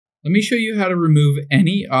Let me show you how to remove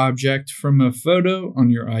any object from a photo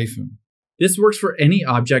on your iPhone. This works for any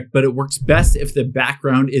object, but it works best if the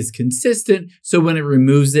background is consistent, so when it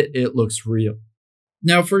removes it, it looks real.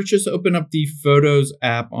 Now first, just open up the Photos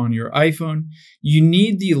app on your iPhone. You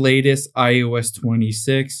need the latest iOS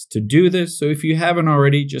 26 to do this, so if you haven't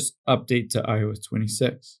already, just update to iOS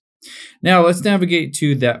 26. Now let's navigate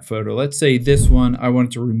to that photo. Let's say this one, I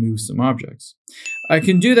want to remove some objects. I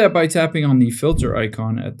can do that by tapping on the filter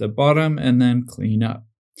icon at the bottom and then clean up.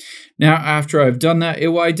 Now after I've done that, it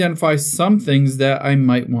will identify some things that I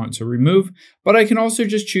might want to remove, but I can also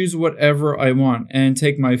just choose whatever I want and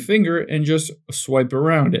take my finger and just swipe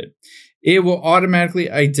around it. It will automatically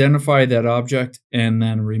identify that object and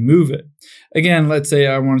then remove it. Again, let's say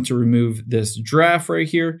I wanted to remove this giraffe right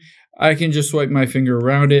here. I can just swipe my finger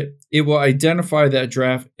around it. It will identify that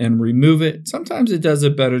giraffe and remove it. Sometimes it does a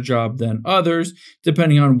better job than others,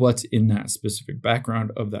 depending on what's in that specific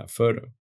background of that photo.